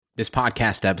This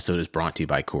podcast episode is brought to you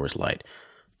by Coors Light.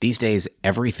 These days,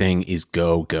 everything is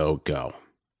go, go, go.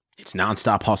 It's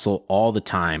nonstop hustle all the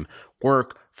time.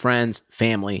 Work, friends,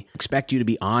 family expect you to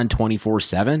be on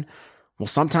 24/7. Well,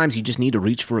 sometimes you just need to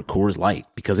reach for a Coors Light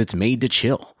because it's made to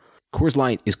chill. Coors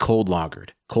Light is cold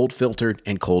lagered, cold filtered,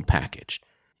 and cold packaged.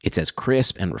 It's as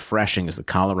crisp and refreshing as the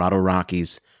Colorado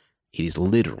Rockies. It is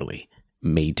literally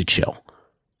made to chill.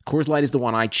 Coors Light is the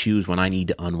one I choose when I need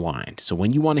to unwind. So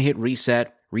when you want to hit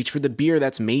reset, reach for the beer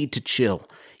that's made to chill.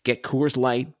 Get Coors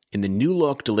Light in the new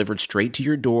look delivered straight to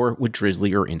your door with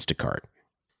Drizzly or Instacart.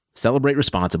 Celebrate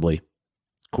responsibly.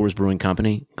 Coors Brewing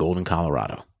Company, Golden,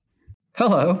 Colorado.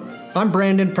 Hello, I'm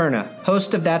Brandon Perna,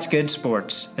 host of That's Good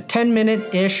Sports, a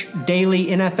 10-minute-ish daily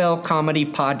NFL comedy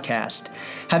podcast.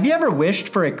 Have you ever wished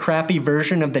for a crappy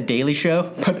version of The Daily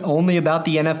Show, but only about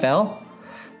the NFL?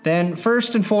 Then,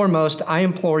 first and foremost, I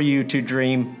implore you to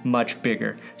dream much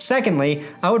bigger. Secondly,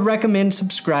 I would recommend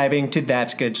subscribing to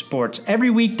That's Good Sports. Every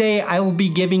weekday, I will be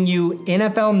giving you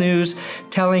NFL news,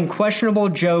 telling questionable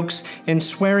jokes, and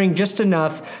swearing just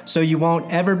enough so you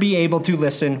won't ever be able to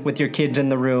listen with your kids in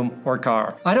the room or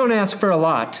car. I don't ask for a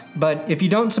lot, but if you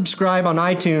don't subscribe on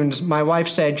iTunes, my wife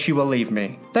said she will leave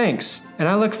me. Thanks, and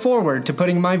I look forward to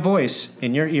putting my voice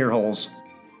in your ear holes.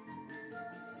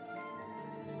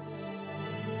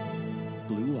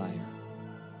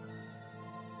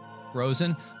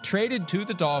 Rosen traded to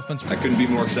the Dolphins. I couldn't be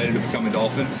more excited to become a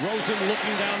Dolphin. Rosen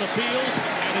looking down the field,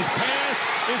 and his pass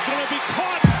is going to be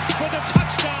caught for the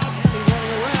touchdown. He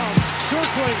running around,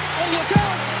 circling. Oh, look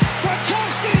out!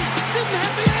 Gronkowski didn't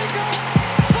have the angle.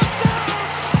 Touchdown!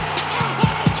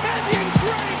 Oh, Kenyon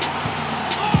Drake!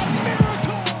 A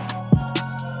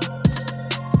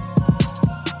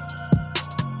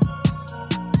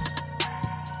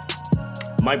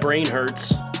miracle! My brain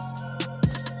hurts.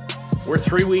 We're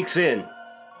 3 weeks in.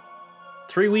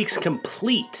 3 weeks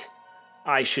complete,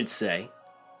 I should say,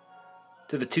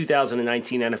 to the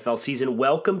 2019 NFL season.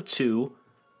 Welcome to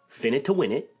Fin It to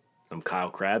Win It. I'm Kyle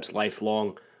Krabs,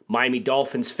 lifelong Miami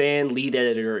Dolphins fan, lead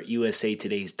editor at USA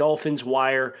Today's Dolphins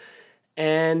Wire.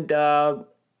 And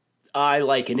I,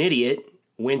 like an idiot,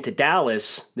 went to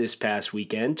Dallas this past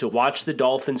weekend to watch the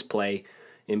Dolphins play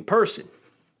in person.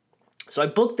 So I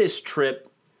booked this trip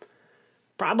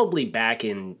probably back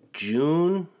in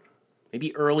June,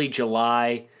 maybe early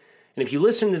July. And if you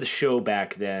listen to the show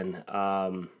back then, I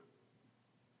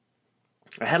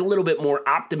had a little bit more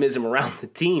optimism around the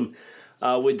team,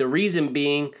 with the reason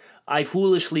being I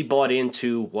foolishly bought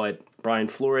into what Brian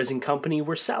Flores and company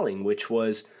were selling, which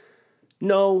was,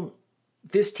 no,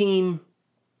 this team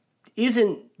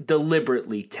isn't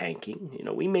deliberately tanking. You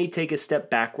know, we may take a step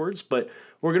backwards, but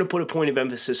we're going to put a point of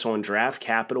emphasis on draft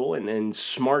capital and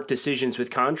smart decisions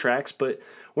with contracts, but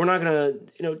we're not going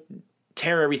to,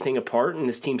 tear everything apart. And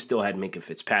this team still had Minkah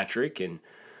Fitzpatrick and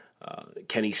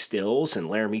Kenny Stills and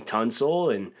Laramie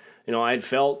Tunsil. And, I had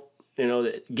felt,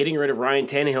 that getting rid of Ryan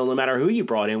Tannehill, no matter who you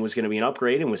brought in, was going to be an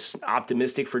upgrade, and was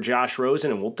optimistic for Josh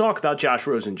Rosen. And we'll talk about Josh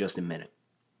Rosen in just a minute.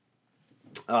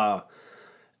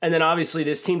 And then obviously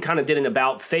this team kind of did an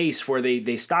about face where they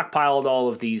stockpiled all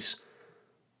of these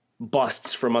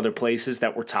busts from other places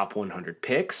that were top 100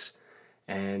 picks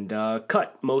and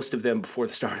cut most of them before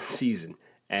the start of the season.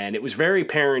 And it was very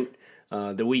apparent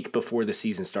the week before the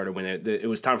season started when it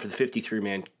was time for the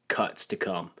 53-man cuts to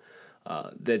come.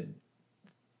 The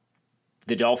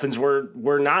Dolphins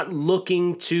were not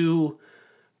looking to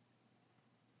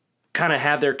kind of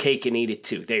have their cake and eat it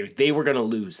too. They were going to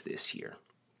lose this year.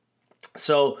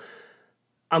 So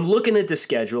I'm looking at the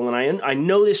schedule, and I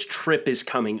know this trip is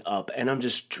coming up, and I'm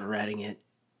just dreading it.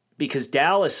 Because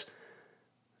Dallas,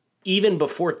 even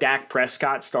before Dak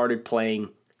Prescott started playing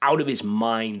out of his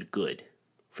mind good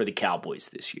for the Cowboys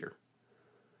this year,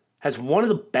 has one of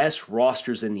the best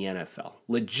rosters in the NFL.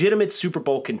 Legitimate Super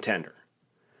Bowl contender.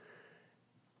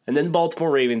 And then the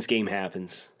Baltimore Ravens game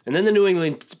happens. And then the New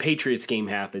England Patriots game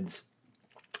happens.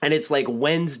 And it's like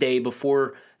Wednesday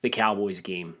before the Cowboys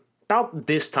game. About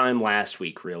this time last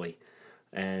week, really.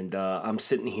 And I'm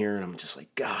sitting here and I'm just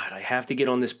like, God, I have to get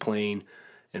on this plane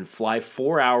and fly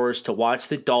 4 hours to watch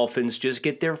the Dolphins just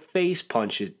get their face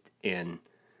punched in.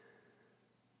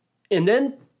 And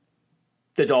then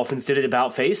the Dolphins did it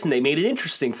about face, and they made it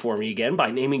interesting for me again by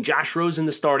naming Josh Rosen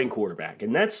the starting quarterback.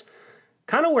 And that's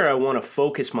kind of where I want to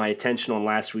focus my attention on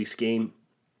last week's game.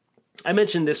 I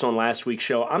mentioned this on last week's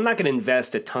show. I'm not going to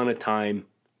invest a ton of time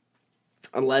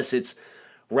unless it's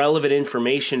relevant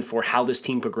information for how this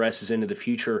team progresses into the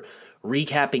future,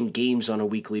 recapping games on a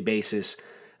weekly basis.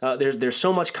 There's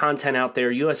so much content out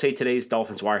there. USA Today's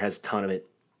Dolphins Wire has a ton of it.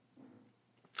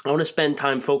 I want to spend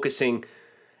time focusing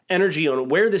energy on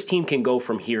where this team can go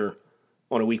from here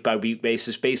on a week-by-week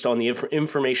basis based on the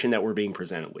information that we're being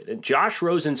presented with. And Josh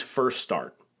Rosen's first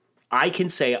start, I can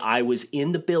say I was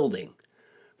in the building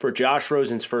for Josh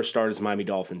Rosen's first start as Miami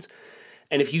Dolphins.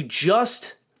 And if you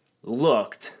just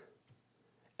looked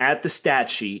at the stat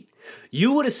sheet,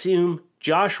 you would assume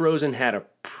Josh Rosen had a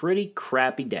pretty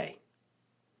crappy day.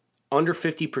 Under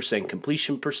 50%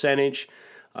 completion percentage,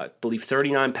 I believe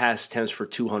 39 pass attempts for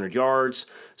 200 yards.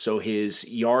 So his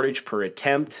yardage per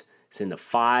attempt is in the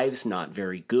fives, not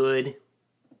very good.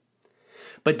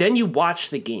 But then you watch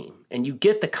the game and you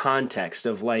get the context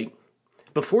of, like,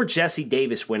 before Jesse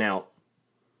Davis went out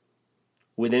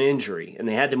with an injury and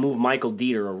they had to move Michael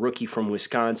Dieter, a rookie from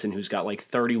Wisconsin who's got like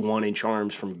 31-inch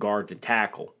arms from guard to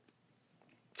tackle.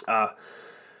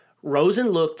 Rosen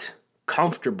looked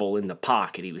comfortable in the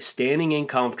pocket. He was standing in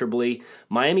comfortably.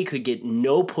 Miami could get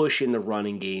no push in the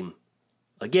running game.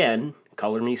 Again,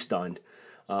 color me stunned.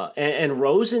 And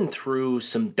Rosen threw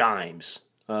some dimes.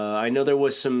 I know there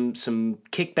was some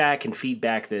kickback and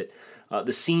feedback that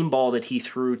the seam ball that he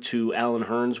threw to Allen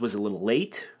Hurns was a little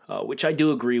late, which I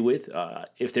do agree with.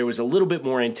 If there was a little bit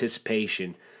more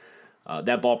anticipation,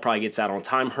 that ball probably gets out on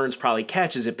time. Hurns probably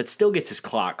catches it, but still gets his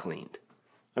clock cleaned.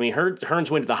 I mean, Hurns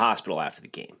went to the hospital after the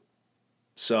game.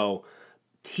 So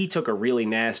he took a really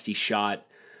nasty shot.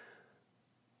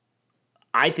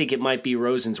 I think it might be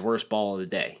Rosen's worst ball of the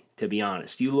day, to be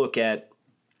honest. You look at,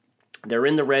 they're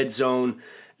in the red zone,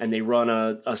 and they run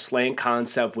a slant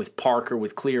concept with Parker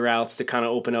with clear outs to kind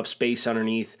of open up space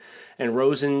underneath. And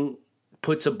Rosen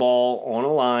puts a ball on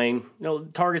a line. The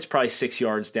target's probably 6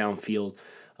 yards downfield.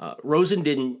 Rosen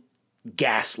didn't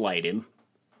gaslight him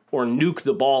or nuke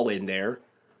the ball in there,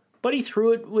 but he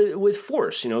threw it with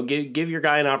force. Give your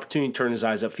guy an opportunity to turn his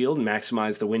eyes upfield and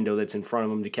maximize the window that's in front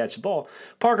of him to catch the ball.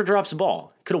 Parker drops the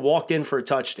ball. Could have walked in for a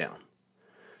touchdown.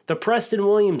 The Preston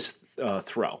Williams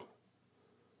throw,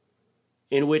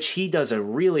 in which he does a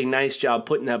really nice job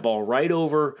putting that ball right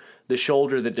over the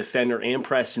shoulder of the defender and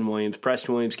Preston Williams.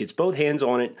 Preston Williams gets both hands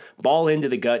on it, ball into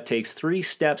the gut, takes 3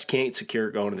 steps, can't secure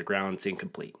it, going to the ground. It's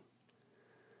incomplete.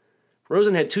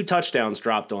 Rosen had 2 touchdowns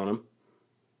dropped on him,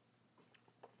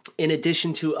 in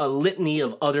addition to a litany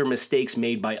of other mistakes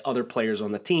made by other players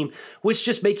on the team, which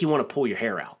just make you want to pull your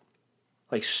hair out.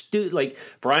 Like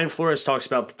Brian Flores talks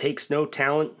about the takes no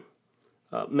talent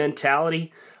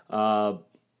mentality.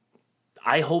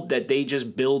 I hope that they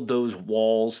just build those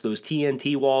walls, those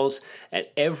TNT walls,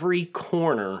 at every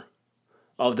corner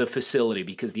of the facility,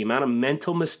 because the amount of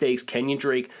mental mistakes, Kenyon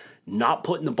Drake not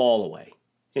putting the ball away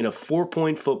in a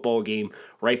 4-point football game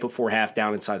right before half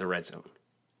down inside the red zone.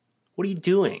 What are you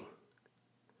doing?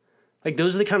 Like,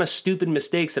 those are the kind of stupid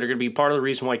mistakes that are going to be part of the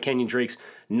reason why Kenyon Drake's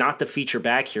not the feature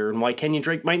back here, and why Kenyon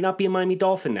Drake might not be a Miami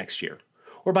Dolphin next year,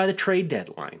 or by the trade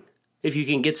deadline, if you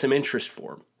can get some interest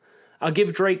for him. I'll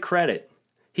give Drake credit.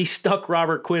 He stuck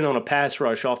Robert Quinn on a pass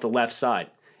rush off the left side.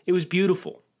 It was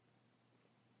beautiful.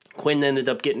 Quinn ended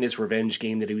up getting his revenge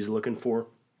game that he was looking for.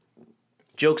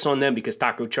 Joke's on them, because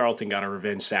Taco Charlton got a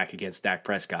revenge sack against Dak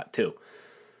Prescott too.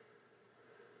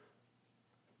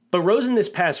 But Rosen this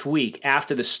past week,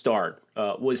 after the start,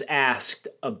 was asked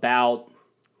about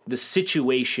the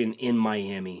situation in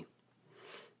Miami.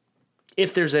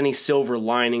 If there's any silver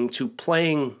lining to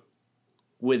playing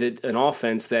with an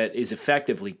offense that is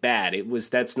effectively bad.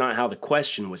 That's not how the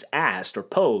question was asked or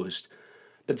posed,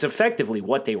 but it's effectively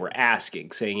what they were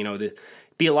asking, saying, it'd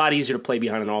be a lot easier to play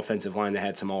behind an offensive line that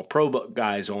had some all-pro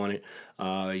guys on it.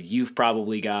 You've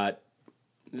probably got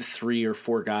 3 or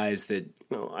 4 guys that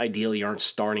ideally aren't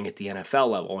starting at the NFL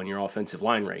level on your offensive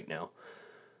line right now.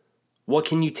 What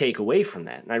can you take away from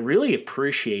that? And I really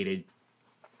appreciated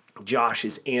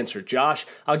Josh's answer. Josh,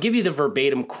 I'll give you the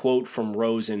verbatim quote from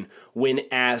Rosen when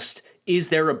asked, is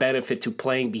there a benefit to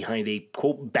playing behind a,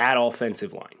 quote, bad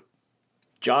offensive line?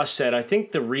 Josh said, I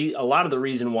think a lot of the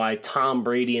reason why Tom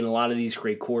Brady and a lot of these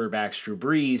great quarterbacks, Drew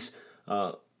Brees,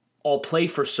 all play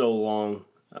for so long,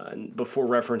 before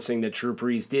referencing that Drew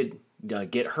Brees did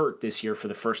get hurt this year for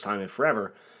the first time in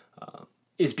forever,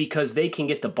 is because they can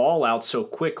get the ball out so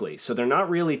quickly. So they're not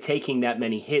really taking that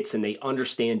many hits, and they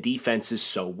understand defenses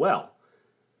so well.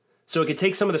 So it could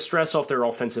take some of the stress off their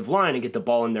offensive line and get the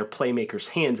ball in their playmakers'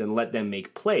 hands and let them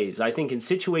make plays. I think in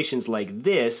situations like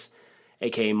this,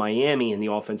 aka Miami and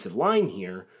the offensive line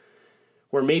here,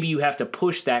 where maybe you have to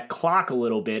push that clock a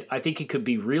little bit, I think it could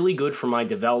be really good for my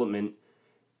development,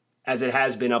 as it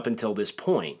has been up until this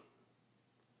point.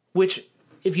 Which,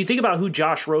 if you think about who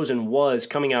Josh Rosen was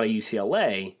coming out of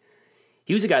UCLA,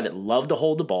 he was a guy that loved to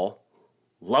hold the ball,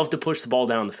 loved to push the ball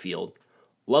down the field,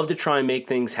 loved to try and make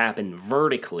things happen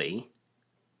vertically.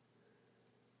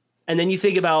 And then you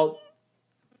think about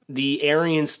the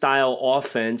Arian-style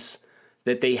offense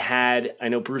that they had. I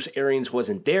know Bruce Arians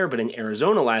wasn't there, but in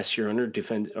Arizona last year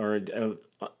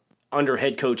under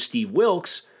head coach Steve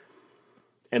Wilks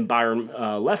and Byron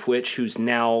Leftwich, who's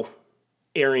now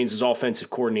Arians' offensive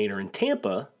coordinator in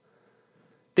Tampa,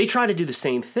 they tried to do the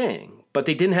same thing, but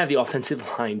they didn't have the offensive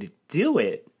line to do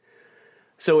it.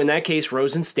 So in that case,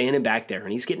 Rosen's standing back there,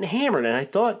 and he's getting hammered. And I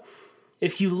thought,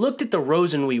 if you looked at the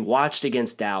Rosen we watched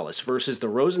against Dallas versus the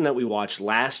Rosen that we watched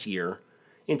last year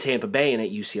in Tampa Bay and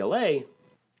at UCLA,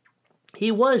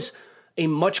 he was a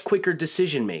much quicker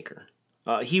decision maker.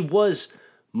 He was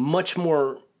much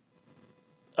more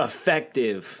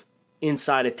effective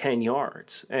inside of 10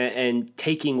 yards and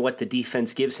taking what the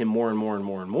defense gives him more and more and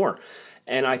more and more.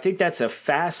 And I think that's a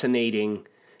fascinating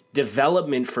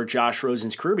development for Josh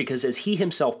Rosen's career because, as he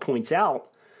himself points out,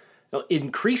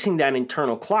 increasing that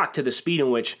internal clock to the speed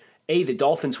in which, A, the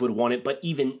Dolphins would want it, but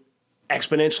even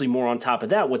exponentially more on top of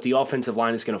that, what the offensive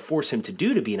line is going to force him to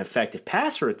do to be an effective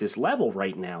passer at this level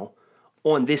right now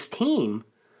on this team,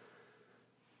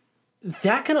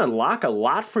 that can unlock a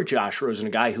lot for Josh Rosen,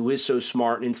 a guy who is so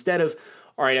smart. And instead of,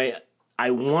 all right,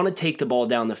 I want to take the ball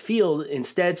down the field,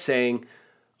 instead saying,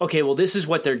 okay, well, this is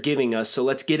what they're giving us, so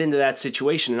let's get into that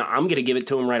situation, and I'm going to give it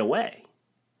to them right away.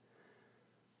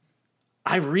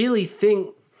 I really think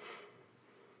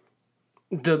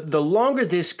the longer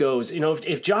this goes,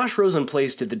 if Josh Rosen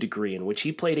plays to the degree in which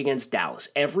he played against Dallas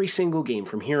every single game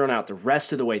from here on out the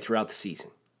rest of the way throughout the season,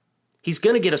 he's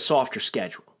going to get a softer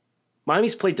schedule.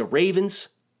 Miami's played the Ravens,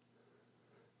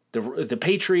 the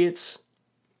Patriots,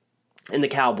 and the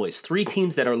Cowboys, 3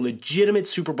 teams that are legitimate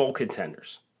Super Bowl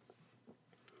contenders.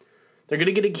 They're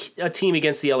going to get a team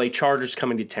against the LA Chargers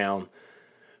coming to town,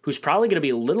 who's probably going to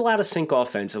be a little out of sync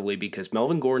offensively because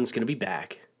Melvin Gordon's going to be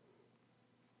back.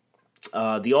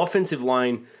 The offensive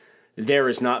line there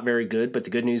is not very good, but the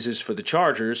good news is for the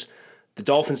Chargers, the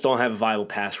Dolphins don't have a viable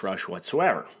pass rush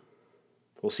whatsoever.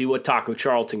 We'll see what Taco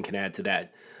Charlton can add to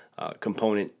that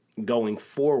component going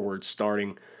forward,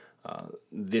 starting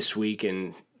this week.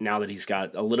 And now that he's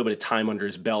got a little bit of time under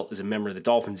his belt as a member of the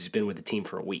Dolphins, he's been with the team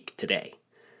for a week today.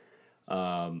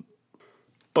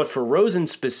 But for Rosen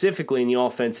specifically in the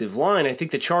offensive line, I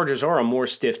think the Chargers are a more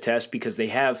stiff test because they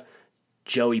have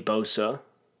Joey Bosa.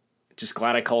 Just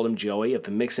glad I called him Joey. I've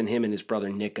been mixing him and his brother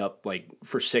Nick up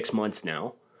for 6 months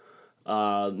now.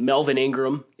 Melvin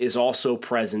Ingram is also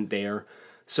present there.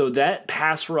 So that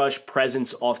pass rush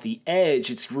presence off the edge,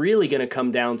 it's really going to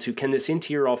come down to, can this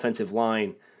interior offensive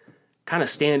line kind of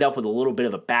stand up with a little bit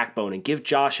of a backbone and give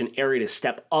Josh an area to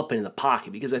step up into the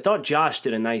pocket? Because I thought Josh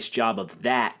did a nice job of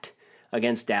that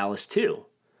against Dallas too,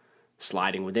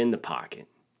 sliding within the pocket.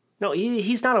 No,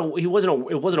 it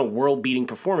wasn't a world-beating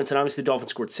performance, and obviously the Dolphins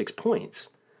scored 6 points.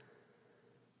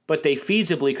 But they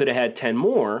feasibly could have had 10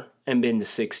 more and been to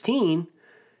 16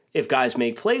 if guys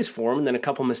make plays for them, and then a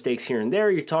couple mistakes here and there.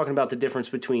 You're talking about the difference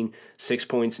between 6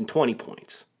 points and 20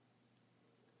 points.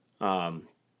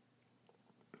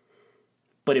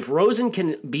 But if Rosen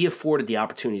can be afforded the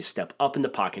opportunity to step up in the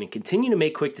pocket and continue to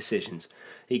make quick decisions,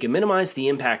 he can minimize the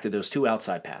impact of those 2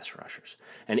 outside pass rushers.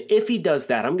 And if he does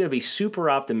that, I'm going to be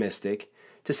super optimistic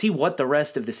to see what the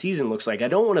rest of the season looks like. I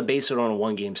don't want to base it on a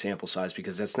 1-game sample size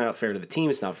because that's not fair to the team.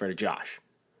 It's not fair to Josh.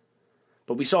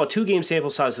 But we saw a 2-game sample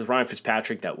size with Ryan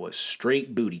Fitzpatrick that was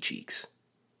straight booty cheeks.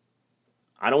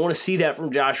 I don't want to see that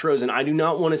from Josh Rosen. I do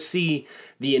not want to see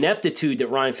the ineptitude that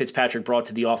Ryan Fitzpatrick brought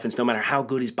to the offense, no matter how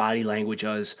good his body language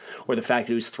was or the fact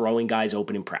that he was throwing guys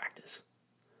open in practice.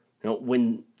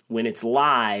 When it's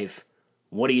live,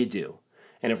 what do you do?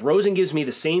 And if Rosen gives me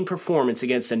the same performance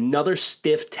against another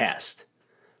stiff test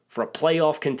for a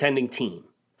playoff contending team,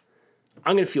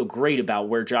 I'm going to feel great about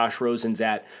where Josh Rosen's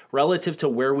at relative to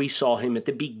where we saw him at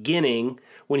the beginning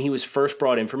when he was first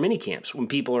brought in for minicamps, when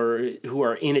people who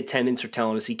are in attendance are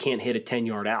telling us he can't hit a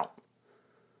 10-yard out.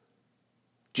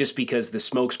 Just because the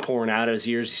smoke's pouring out of his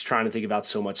ears, he's trying to think about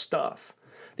so much stuff.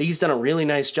 I think he's done a really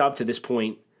nice job to this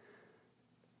point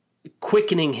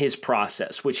quickening his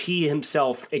process, which he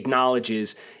himself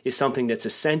acknowledges is something that's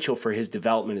essential for his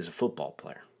development as a football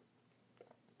player.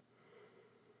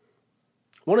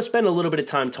 I want to spend a little bit of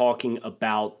time talking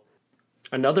about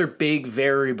another big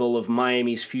variable of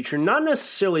Miami's future, not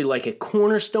necessarily like a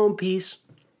cornerstone piece,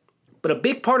 but a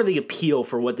big part of the appeal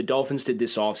for what the Dolphins did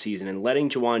this offseason and letting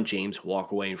Ja'Wuan James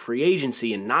walk away in free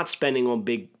agency and not spending on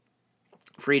big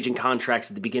free agent contracts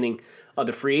at the beginning of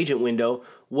the free agent window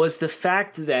was the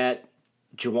fact that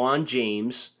Ja'Wuan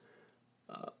James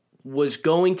was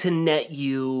going to net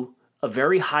you a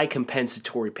very high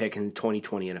compensatory pick in the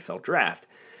 2020 NFL Draft.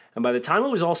 And by the time it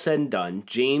was all said and done,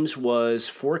 James was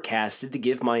forecasted to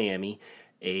give Miami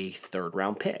a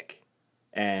 3rd-round pick.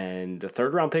 And the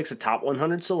third round pick's a top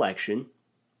 100 selection.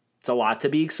 It's a lot to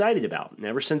be excited about. And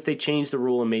ever since they changed the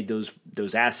rule and made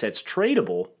those assets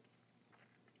tradable,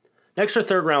 an extra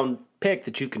third round pick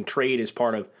that you can trade as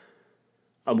part of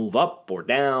a move up or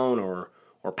down or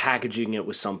packaging it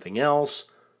with something else,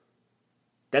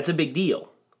 that's a big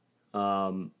deal.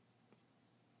 But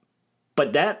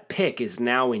that pick is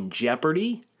now in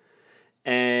jeopardy.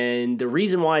 And the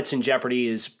reason why it's in jeopardy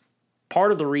is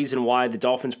part of the reason why the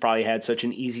Dolphins probably had such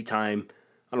an easy time.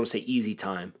 I don't want to say easy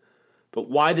time, but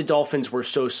why the Dolphins were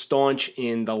so staunch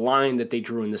in the line that they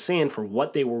drew in the sand for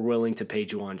what they were willing to pay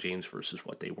Ja'Wuan James versus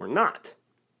what they were not.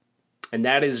 And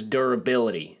that is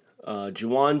durability.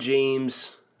 Ja'Wuan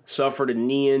James suffered a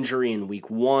knee injury in week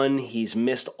 1. He's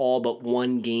missed all but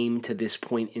one game to this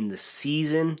point in the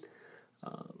season.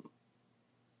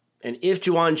 And if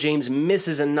Ja'Wuan James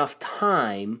misses enough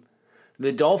time,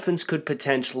 the Dolphins could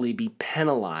potentially be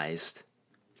penalized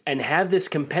and have this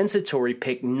compensatory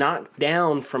pick knocked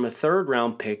down from a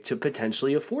third-round pick to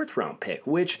potentially a fourth-round pick,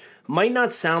 which might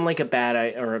not sound like a bad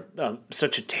or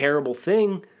such a terrible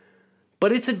thing,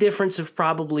 but it's a difference of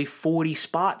probably 40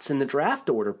 spots in the draft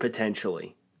order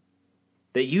potentially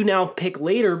that you now pick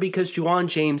later because Ja'Wuan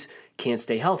James can't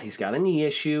stay healthy. He's got a knee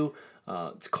issue.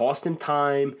 It's cost him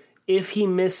time. If he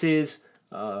misses,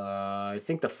 I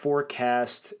think the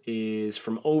forecast is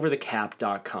from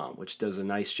overthecap.com, which does a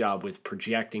nice job with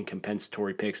projecting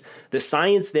compensatory picks. The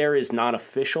science there is not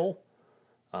official.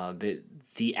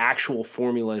 The actual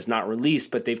formula is not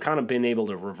released, but they've kind of been able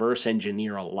to reverse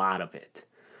engineer a lot of it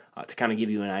to kind of give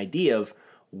you an idea of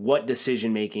what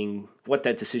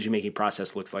that decision-making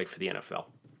process looks like for the NFL.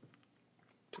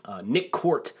 Nick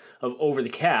Court of Over the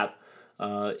Cap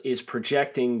is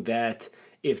projecting that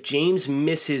if James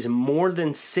misses more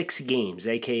than 6 games,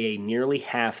 aka nearly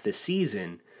half the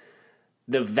season,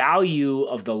 the value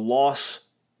of the loss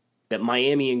that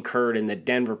Miami incurred and that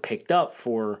Denver picked up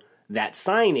for that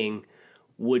signing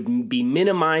would be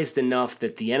minimized enough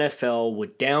that the NFL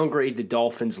would downgrade the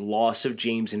Dolphins' loss of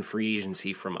James in free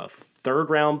agency from a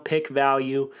third-round pick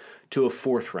value to a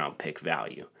fourth-round pick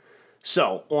value.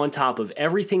 So, on top of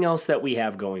everything else that we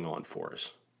have going on for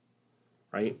us,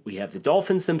 right? We have the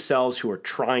Dolphins themselves who are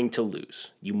trying to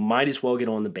lose. You might as well get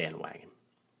on the bandwagon.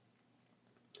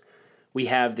 We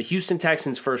have the Houston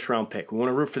Texans first-round pick. We want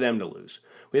to root for them to lose.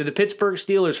 We have the Pittsburgh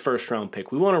Steelers first-round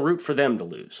pick. We want to root for them to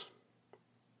lose.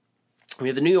 We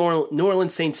have the New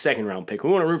Orleans Saints second-round pick. We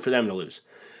want to root for them to lose.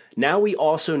 Now we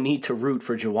also need to root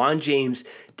for Ja'Wuan James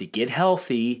to get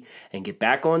healthy and get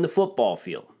back on the football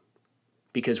field.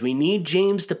 Because we need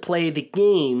James to play the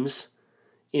games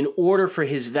in order for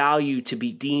his value to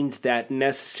be deemed that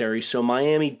necessary so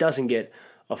Miami doesn't get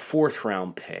a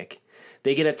fourth-round pick.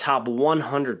 They get a top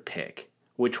 100 pick,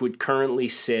 which would currently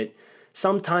sit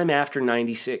sometime after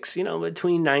 96.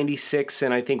 Between 96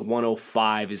 and I think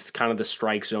 105 is kind of the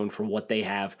strike zone for what they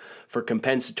have for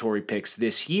compensatory picks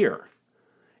this year.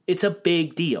 It's a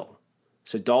big deal.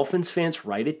 So Dolphins fans,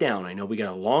 write it down. I know we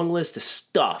got a long list of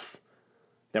stuff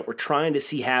that we're trying to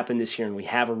see happen this year and we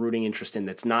have a rooting interest in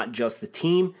that's not just the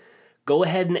team. Go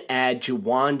ahead and add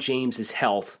Ja'Wuan James's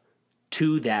health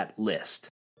to that list.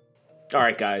 All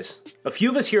right, guys. A few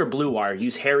of us here at Blue Wire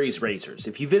use Harry's razors.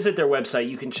 If you visit their website,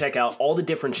 you can check out all the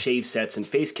different shave sets and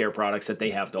face care products that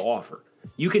they have to offer.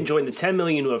 You can join the 10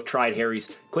 million who have tried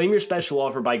Harry's. Claim your special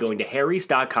offer by going to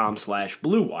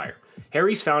harrys.com/bluewire.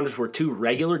 Harry's founders were 2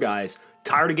 regular guys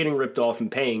tired of getting ripped off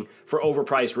and paying for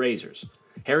overpriced razors.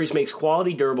 Harry's makes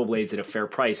quality durable blades at a fair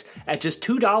price at just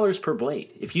 $2 per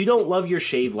blade. If you don't love your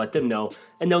shave, let them know,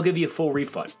 and they'll give you a full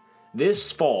refund.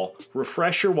 This fall,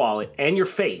 refresh your wallet and your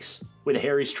face with a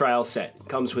Harry's trial set. It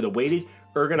comes with a weighted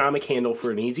ergonomic handle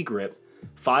for an easy grip,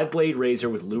 5-blade razor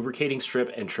with lubricating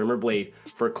strip and trimmer blade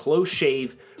for a close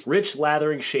shave, rich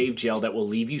lathering shave gel that will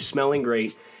leave you smelling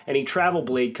great, and a travel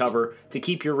blade cover to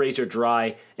keep your razor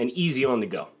dry and easy on the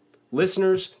go.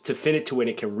 Listeners to Fin It to Win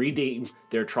It can redeem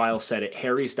their trial set at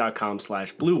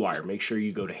harrys.com/bluewire. Make sure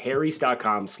you go to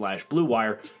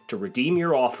harrys.com/bluewire to redeem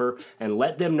your offer and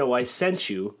let them know I sent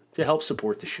you to help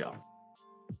support the show.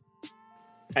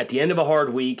 At the end of a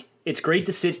hard week, it's great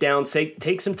to sit down,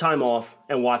 take some time off,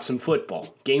 and watch some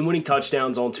football. Game-winning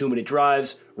touchdowns on 2-minute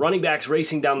drives, running backs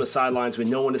racing down the sidelines with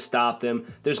no one to stop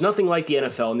them. There's nothing like the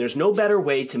NFL, and there's no better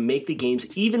way to make the games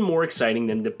even more exciting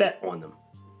than to bet on them.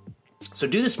 So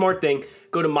do the smart thing,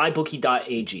 go to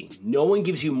mybookie.ag. No one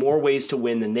gives you more ways to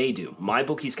win than they do.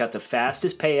 MyBookie's got the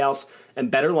fastest payouts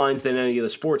and better lines than any other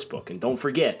sportsbook. And don't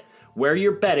forget, where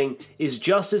you're betting is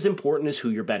just as important as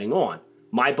who you're betting on.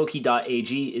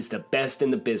 MyBookie.ag is the best in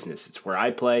the business. It's where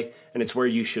I play, and it's where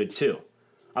you should too.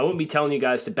 I wouldn't be telling you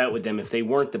guys to bet with them if they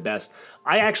weren't the best.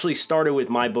 I actually started with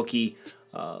MyBookie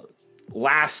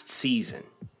last season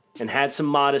and had some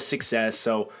modest success,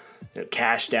 so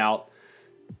cashed out.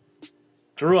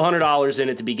 Threw $100 in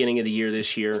at the beginning of the year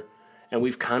this year, and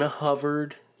we've kind of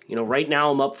hovered. Right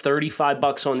now I'm up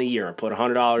 $35 on the year. I put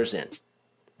 $100 in.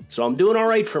 So I'm doing all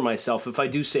right for myself, if I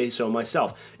do say so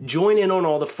myself. Join in on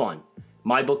all the fun.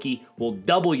 MyBookie will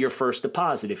double your first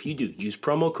deposit if you do. Use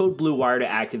promo code BlueWire to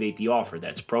activate the offer.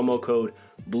 That's promo code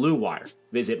BlueWire.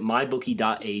 Visit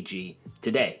mybookie.ag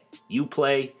today. You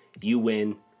play, you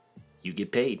win, you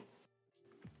get paid.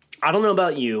 I don't know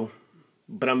about you,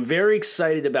 but I'm very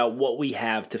excited about what we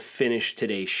have to finish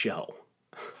today's show.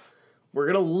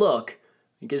 We're going to look,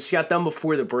 I just got done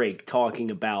before the break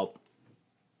talking about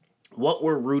what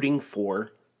we're rooting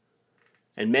for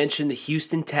and mentioned the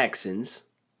Houston Texans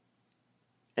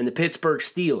and the Pittsburgh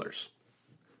Steelers.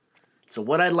 So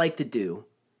what I'd like to do,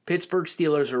 Pittsburgh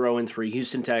Steelers are 0-3,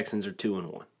 Houston Texans are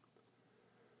 2-1.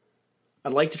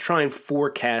 I'd like to try and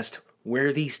forecast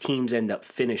where these teams end up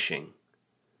finishing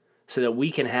so that we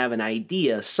can have an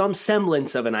idea, some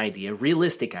semblance of an idea,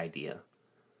 realistic idea,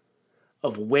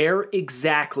 of where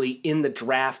exactly in the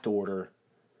draft order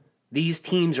these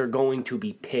teams are going to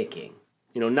be picking.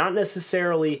 Not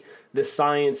necessarily the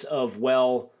science of,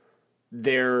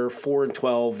 they're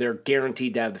 4-12, they're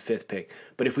guaranteed to have the 5th pick.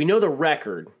 But if we know the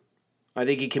record, I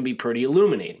think it can be pretty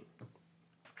illuminating.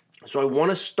 So I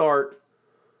want to start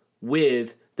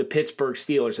with the Pittsburgh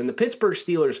Steelers. And the Pittsburgh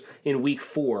Steelers in Week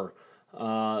 4,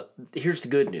 here's the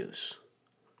good news.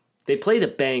 They play the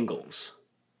Bengals.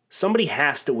 Somebody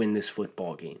has to win this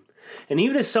football game. And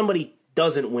even if somebody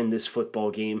doesn't win this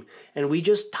football game and we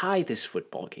just tie this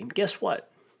football game, guess what?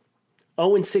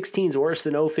 0-16 is worse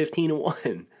than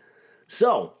 0-15-1.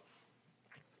 So,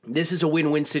 this is a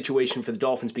win-win situation for the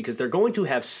Dolphins because they're going to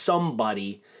have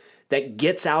somebody that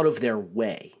gets out of their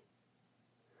way.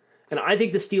 And I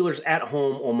think the Steelers at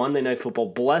home on Monday Night Football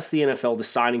bless the NFL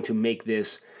deciding to make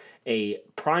this a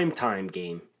primetime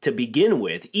game to begin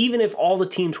with. Even if all the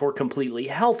teams were completely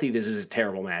healthy, this is a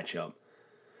terrible matchup.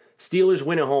 Steelers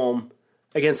win at home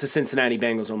against the Cincinnati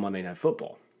Bengals on Monday Night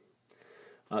Football.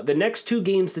 The next 2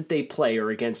 games that they play are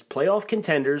against playoff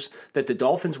contenders that the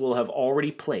Dolphins will have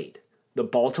already played, the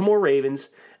Baltimore Ravens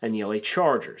and the LA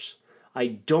Chargers. I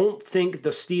don't think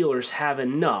the Steelers have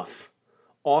enough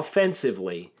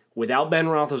offensively without Ben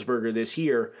Roethlisberger this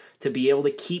year to be able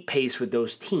to keep pace with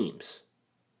those teams.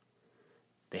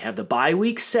 They have the bye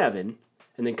Week 7,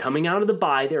 and then coming out of the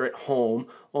bye, they're at home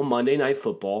on Monday Night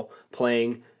Football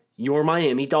playing your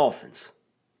Miami Dolphins.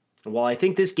 And while I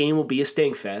think this game will be a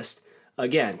stinkfest,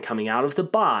 again, coming out of the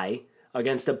bye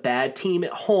against a bad team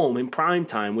at home in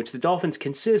primetime, which the Dolphins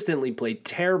consistently played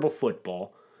terrible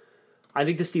football, I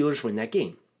think the Steelers win that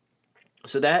game.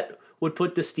 So that would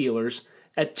put the Steelers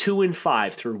at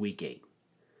 2-5 through Week 8.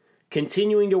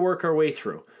 Continuing to work our way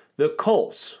through. The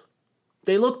Colts,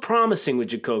 they look promising with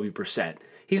Jacoby Brissett.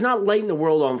 He's not lighting the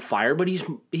world on fire, but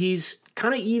he's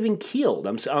kind of even-keeled.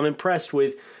 I'm impressed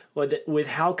with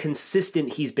how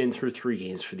consistent he's been through 3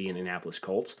 games for the Indianapolis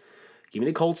Colts. Give me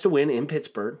the Colts to win in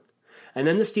Pittsburgh. And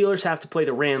then the Steelers have to play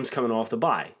the Rams coming off the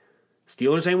bye.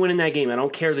 Steelers ain't winning that game. I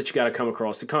don't care that you got to come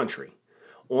across the country.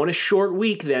 On a short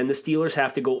week, then, the Steelers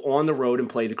have to go on the road and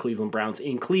play the Cleveland Browns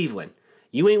in Cleveland.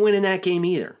 You ain't winning that game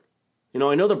either.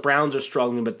 I know the Browns are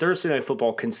struggling, but Thursday Night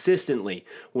Football consistently,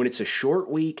 when it's a short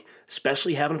week,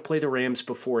 especially having to play the Rams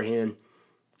beforehand,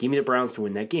 give me the Browns to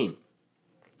win that game.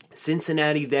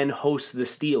 Cincinnati then hosts the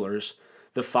Steelers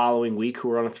the following week,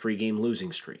 who are on a 3-game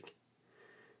losing streak.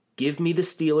 Give me the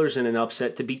Steelers in an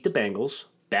upset to beat the Bengals,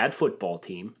 bad football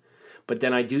team, but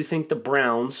then I do think the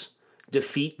Browns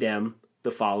defeat them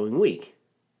the following week.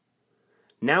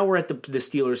 Now we're at the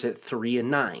Steelers at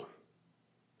 3-9.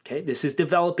 Okay, this is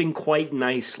developing quite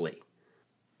nicely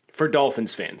for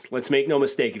Dolphins fans. Let's make no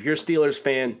mistake. If you're a Steelers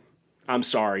fan, I'm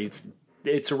sorry.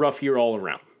 It's a rough year all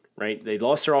around, right? They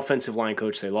lost their offensive line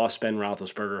coach. They lost Ben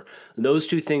Roethlisberger. Those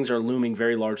 2 things are looming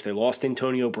very large. They lost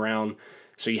Antonio Brown,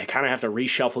 so you kind of have to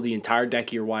reshuffle the entire deck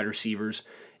of your wide receivers.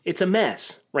 It's a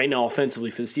mess right now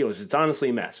offensively for the Steelers. It's honestly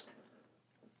a mess.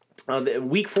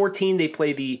 Week 14, they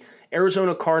play the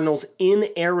Arizona Cardinals in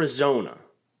Arizona.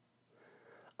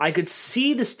 I could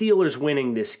see the Steelers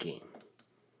winning this game.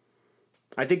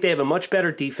 I think they have a much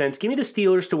better defense. Give me the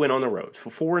Steelers to win on the road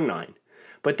for 4-9.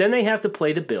 But then they have to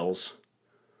play the Bills,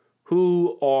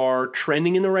 who are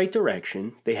trending in the right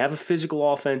direction. They have a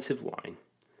physical offensive line.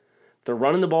 They're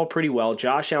running the ball pretty well.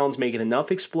 Josh Allen's making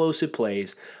enough explosive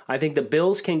plays. I think the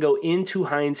Bills can go into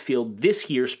Heinz Field this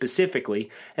year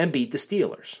specifically and beat the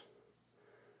Steelers.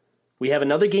 We have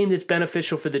another game that's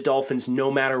beneficial for the Dolphins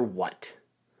no matter what.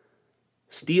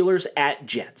 Steelers at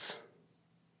Jets.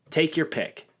 Take your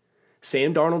pick.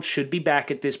 Sam Darnold should be back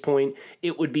at this point.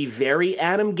 It would be very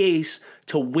Adam Gase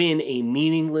to win a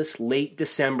meaningless late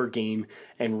December game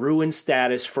and ruin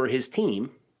status for his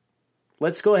team.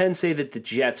 Let's go ahead and say that the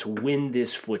Jets win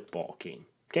this football game.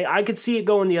 Okay, I could see it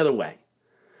going the other way.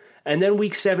 And then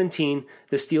week 17,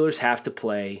 the Steelers have to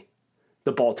play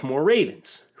the Baltimore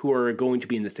Ravens, who are going to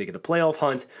be in the thick of the playoff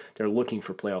hunt. They're looking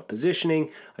for playoff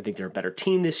positioning. I think they're a better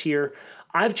team this year.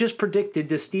 I've just predicted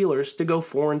the Steelers to go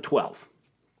 4-12.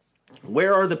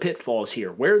 Where are the pitfalls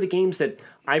here? Where are the games that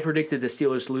I predicted the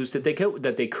Steelers lose that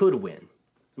they could win?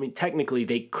 I mean, technically,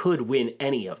 they could win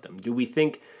any of them. Do we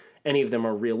think any of them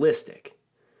are realistic?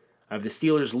 I have the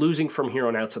Steelers losing from here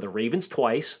on out to the Ravens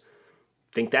twice.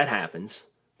 Think that happens.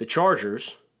 The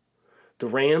Chargers, the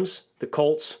Rams, the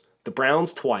Colts, the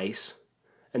Browns twice,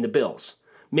 and the Bills.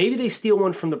 Maybe they steal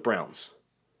one from the Browns.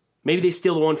 Maybe they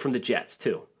steal the one from the Jets,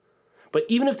 too. But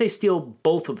even if they steal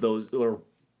both of those, or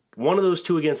one of those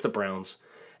two against the Browns,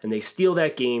 and they steal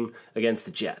that game against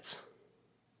the Jets,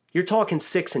 you're talking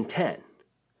 6-10.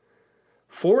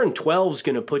 4-12 is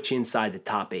going to put you inside the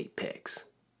top 8 picks.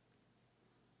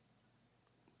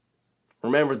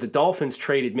 Remember, the Dolphins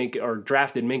drafted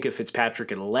Minkah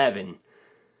Fitzpatrick at 11,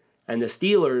 and the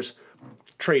Steelers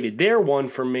traded their one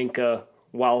for Minkah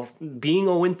while being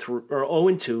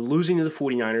 0-2, losing to the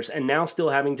 49ers, and now still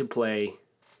having to play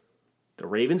the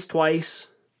Ravens twice,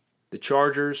 the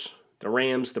Chargers, the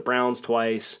Rams, the Browns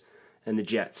twice, and the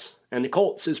Jets. And the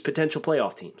Colts as potential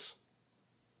playoff teams.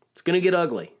 It's going to get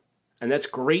ugly. And that's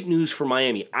great news for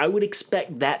Miami. I would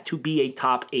expect that to be a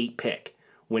top 8 pick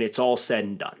when it's all said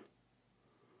and done.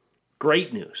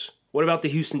 Great news. What about the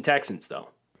Houston Texans, though?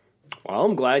 Well,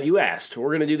 I'm glad you asked. We're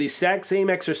going to do the exact same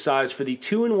exercise for the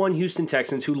 2-1 Houston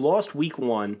Texans who lost week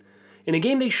 1 in a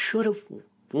game they should have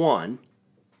won,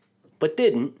 but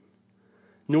didn't.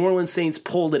 New Orleans Saints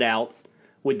pulled it out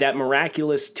with that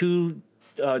miraculous two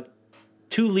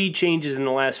lead changes in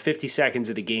the last 50 seconds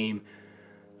of the game.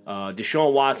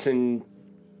 Deshaun Watson,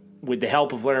 with the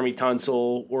help of Laramie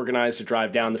Tunsil, organized a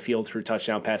drive down the field through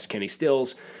touchdown pass to Kenny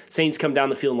Stills. Saints come down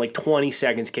the field in like 20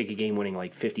 seconds, kick a game-winning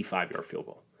like 55-yard field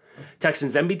goal.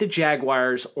 Texans then beat the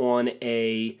Jaguars on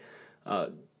a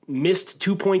missed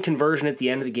 2-point conversion at the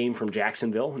end of the game from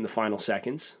Jacksonville in the final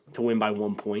seconds to win by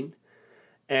 1 point.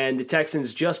 And the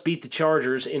Texans just beat the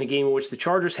Chargers in a game in which the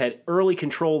Chargers had early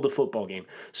control of the football game.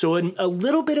 So a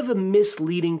little bit of a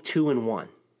misleading 2-1.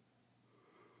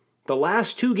 The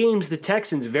last 2 games the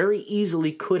Texans very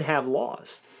easily could have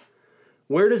lost.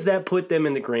 Where does that put them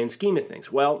in the grand scheme of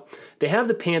things? Well, they have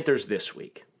the Panthers this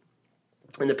week.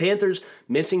 And the Panthers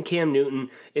missing Cam Newton,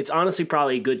 it's honestly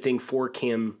probably a good thing for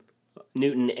Cam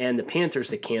Newton and the Panthers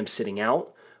that Cam's sitting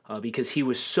out because he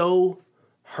was so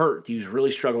hurt. He was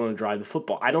really struggling to drive the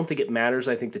football. I don't think it matters.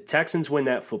 I think the Texans win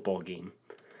that football game.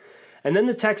 And then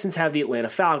the Texans have the Atlanta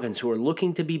Falcons, who are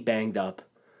looking to be banged up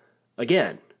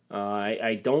again.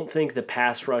 I don't think the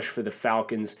pass rush for the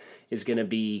Falcons is going to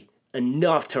be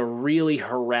enough to really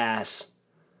harass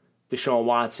Deshaun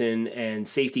Watson, and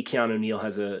safety Keanu Neal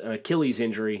has an Achilles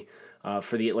injury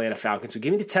for the Atlanta Falcons. So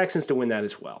give me the Texans to win that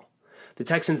as well. The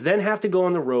Texans then have to go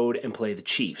on the road and play the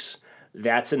Chiefs.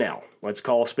 That's an L. Let's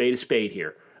call a spade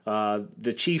here.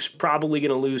 The Chiefs probably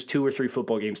going to lose 2 or 3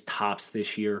 football games tops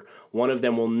this year. One of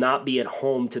them will not be at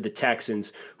home to the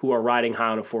Texans, who are riding high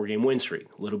on a 4-game win streak.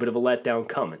 A little bit of a letdown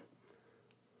coming.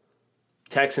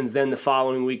 Texans then the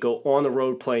following week go on the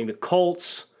road playing the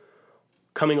Colts,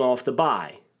 coming off the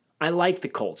bye. I like the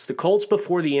Colts. The Colts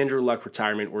before the Andrew Luck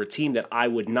retirement were a team that I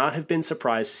would not have been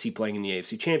surprised to see playing in the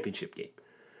AFC Championship game.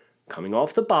 Coming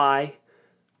off the bye,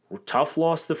 tough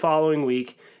loss the following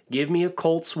week. Give me a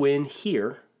Colts win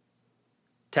here.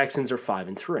 Texans are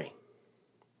 5-3.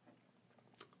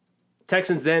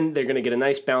 Texans then, they're going to get a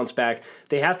nice bounce back.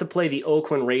 They have to play the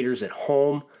Oakland Raiders at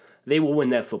home. They will win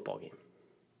that football game.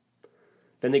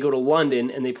 Then they go to London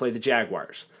and they play the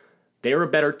Jaguars. They're a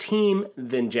better team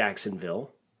than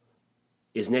Jacksonville.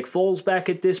 Is Nick Foles back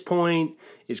at this point?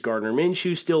 Is Gardner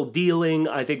Minshew still dealing?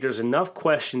 I think there's enough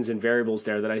questions and variables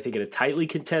there that I think in a tightly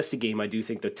contested game, I do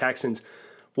think the Texans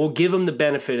will give them the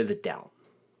benefit of the doubt.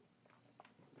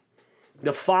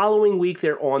 The following week,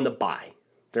 they're on the bye.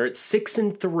 They're at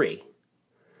 6-3.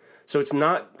 So it's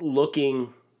not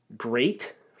looking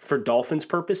great for Dolphins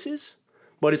purposes,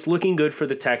 but it's looking good for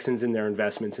the Texans and their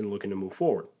investments and looking to move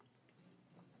forward.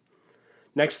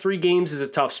 Next 3 games is a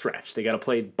tough stretch. They got to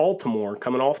play Baltimore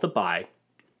coming off the bye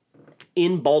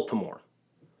in Baltimore.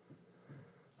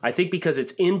 I think because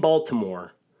it's in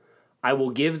Baltimore, I will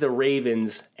give the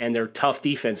Ravens and their tough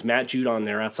defense, Matt Judon,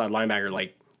 their outside linebacker,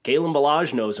 like Kalen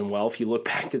Ballage knows him well. If you look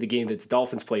back to the game that the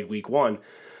Dolphins played week 1,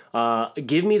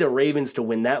 give me the Ravens to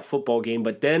win that football game.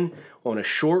 But then on a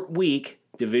short week,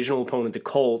 divisional opponent, the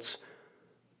Colts,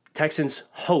 Texans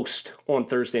host on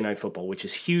Thursday Night Football, which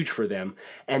is huge for them.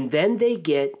 And then they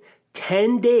get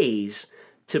 10 days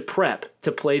to prep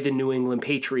to play the New England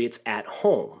Patriots at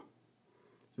home.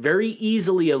 Very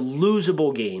easily a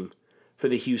losable game for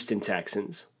the Houston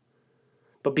Texans.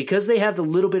 But because they have the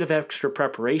little bit of extra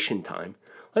preparation time,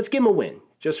 let's give them a win,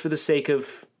 just for the sake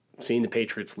of seeing the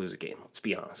Patriots lose a game. Let's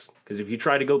be honest. Because if you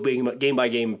try to go game by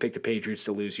game and pick the Patriots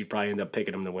to lose, you'd probably end up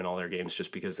picking them to win all their games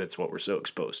just because that's what we're so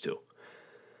exposed to.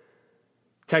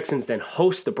 Texans then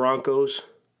host the Broncos.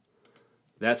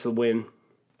 That's the win.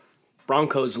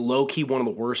 Broncos, low-key one of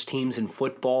the worst teams in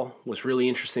football. Was really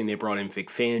interesting. They brought in Vic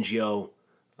Fangio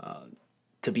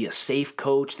to be a safe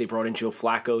coach. They brought in Joe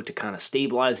Flacco to kind of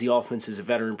stabilize the offense as a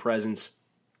veteran presence.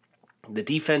 The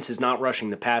defense is not rushing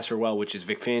the passer well, which is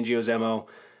Vic Fangio's MO.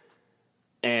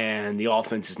 And the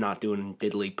offense is not doing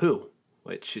diddly poo,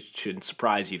 which shouldn't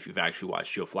surprise you if you've actually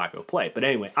watched Joe Flacco play. But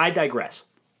anyway, I digress.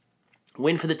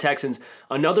 Win for the Texans.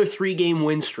 Another 3-game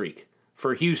win streak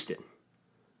for Houston.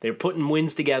 They're putting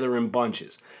wins together in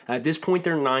bunches. At this point,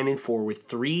 they're 9-4 with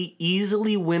 3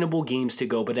 easily winnable games to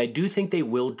go, but I do think they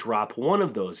will drop one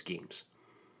of those games.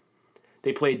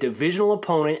 They play a divisional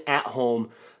opponent at home,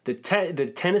 the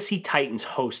Tennessee Titans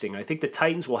hosting. I think the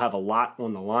Titans will have a lot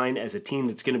on the line as a team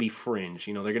that's going to be fringe.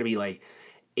 You know, they're going to be like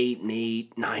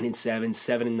 8-8, 9-7,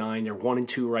 7-9. They're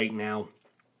 1-2 right now.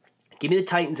 Give me the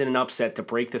Titans in an upset to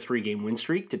break the 3-game win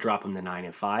streak to drop them to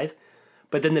 9-5.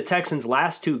 But then the Texans'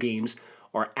 last 2 games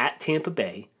are at Tampa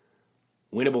Bay,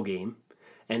 winnable game,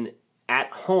 and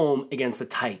at home against the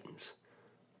Titans.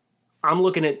 I'm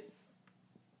looking at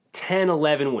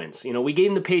 10-11 wins. You know, we gave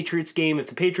them the Patriots game. If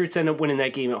the Patriots end up winning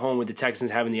that game at home with the Texans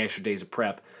having the extra days of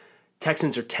prep,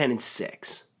 Texans are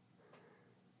 10-6.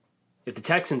 If the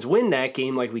Texans win that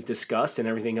game like we discussed and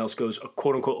everything else goes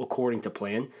quote-unquote according to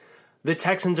plan, the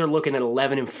Texans are looking at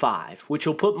 11-5, which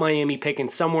will put Miami picking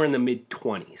somewhere in the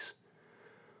mid-20s.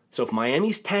 So if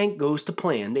Miami's tank goes to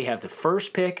plan, they have the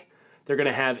first pick. They're going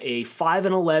to have a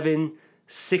 5-11,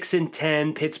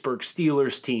 6-10 Pittsburgh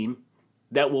Steelers team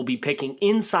that will be picking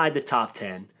inside the top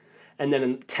 10. And then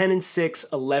a 10-6,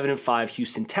 11-5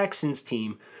 Houston Texans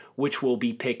team, which will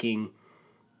be picking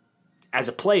as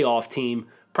a playoff team,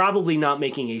 probably not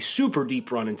making a super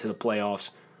deep run into the playoffs,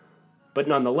 but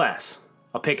nonetheless,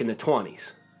 a pick in the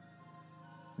 20s.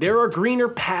 There are greener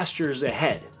pastures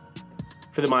ahead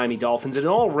for the Miami Dolphins, and it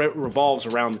all revolves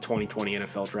around the 2020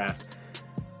 NFL Draft.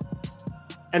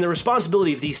 And the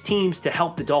responsibility of these teams to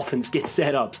help the Dolphins get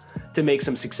set up to make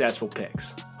some successful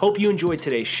picks. Hope you enjoyed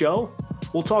today's show.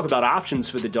 We'll talk about options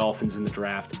for the Dolphins in the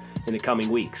draft in the coming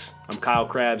weeks. I'm Kyle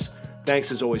Krabs. Thanks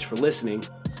as always for listening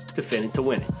to Fin It to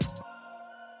Win It.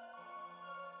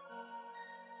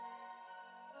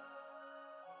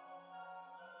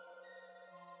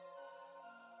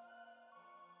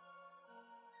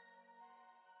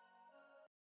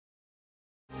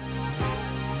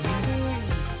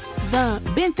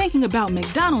 Been thinking about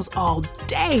McDonald's all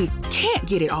day. Can't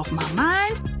get it off my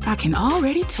mind. I can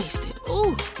already taste it.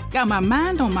 Ooh, got my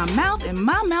mind on my mouth and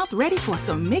my mouth ready for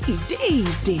some Mickey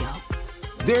D's deal.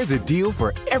 There's a deal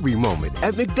for every moment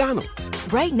at McDonald's.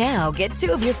 Right now, get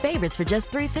 2 of your favorites for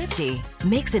just $3.50.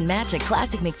 Mix and match a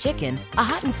classic McChicken, a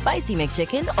hot and spicy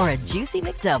McChicken, or a juicy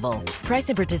McDouble. Price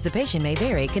and participation may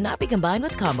vary. Cannot be combined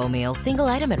with combo meal. Single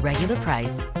item at regular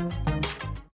price.